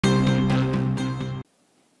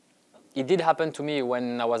It did happen to me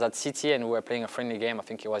when I was at City and we were playing a friendly game. I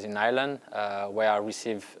think it was in Ireland, where I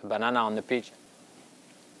received a banana on the pitch.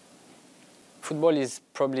 Football is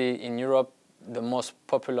probably in Europe the most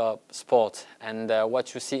popular sport, and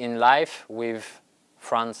what you see in life with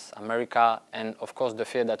France, America, and of course the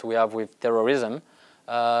fear that we have with terrorism,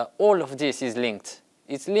 all of this is linked.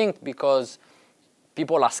 It's linked because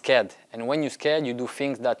people are scared, and when you're scared, you do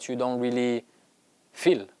things that you don't really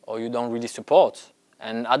feel or you don't really support.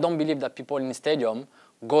 And I don't believe that people in the stadium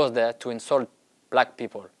goes there to insult black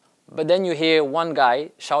people. But then you hear one guy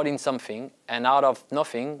shouting something, and out of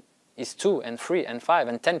nothing is 2 and 3 and 5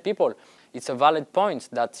 and 10 people. It's a valid point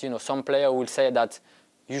that, you know, some player will say that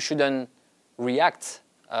you shouldn't react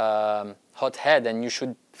hot head, and you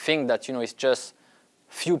should think that, you know, it's just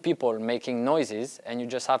few people making noises, and you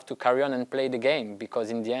just have to carry on and play the game, because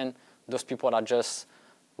in the end those people are just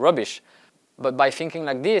rubbish. But by thinking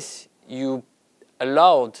like this, you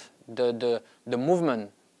allowed the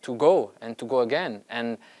movement to go and to go again,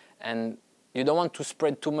 and you don't want to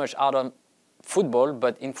spread too much out on football,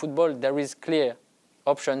 but in football there is clear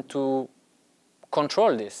option to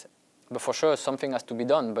control this. But for sure something has to be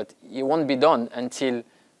done, but it won't be done until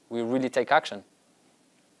we really take action.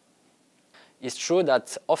 It's true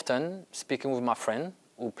that often, speaking with my friends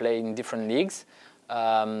who play in different leagues,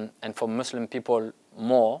 and for Muslim people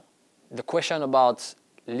more, the question about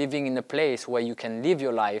living in a place where you can live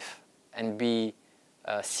your life and be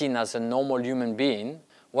seen as a normal human being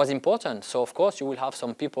was important. So of course you will have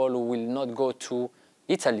some people who will not go to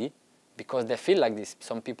Italy because they feel like this.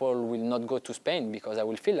 Some people will not go to Spain because they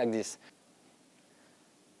will feel like this.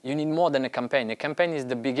 You need more than a campaign. A campaign is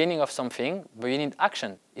the beginning of something, but you need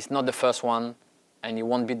action. It's not the first one, and it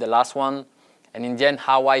won't be the last one. And in the end,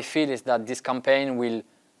 how I feel is that this campaign will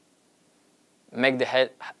make the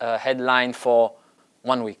headline for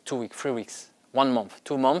 1 week, 2 weeks, 3 weeks, 1 month,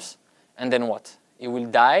 2 months, and then what? It will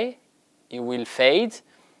die, it will fade,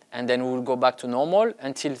 and then we will go back to normal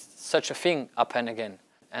until such a thing happen again.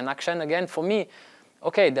 And action again, for me,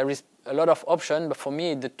 okay, there is a lot of options, but for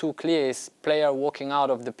me the two clear is player walking out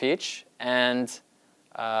of the pitch and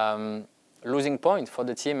losing points for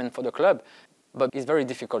the team and for the club. But it's very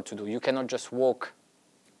difficult to do. You cannot just walk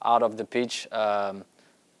out of the pitch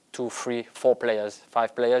 2, 3, 4 players,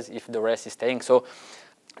 5 players if the rest is staying. So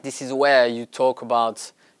this is where you talk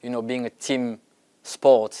about, you know, being a team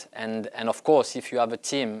sport, and of course if you have a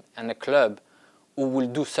team and a club who will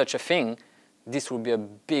do such a thing, this will be a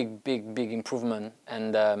big improvement,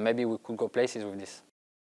 and maybe we could go places with this.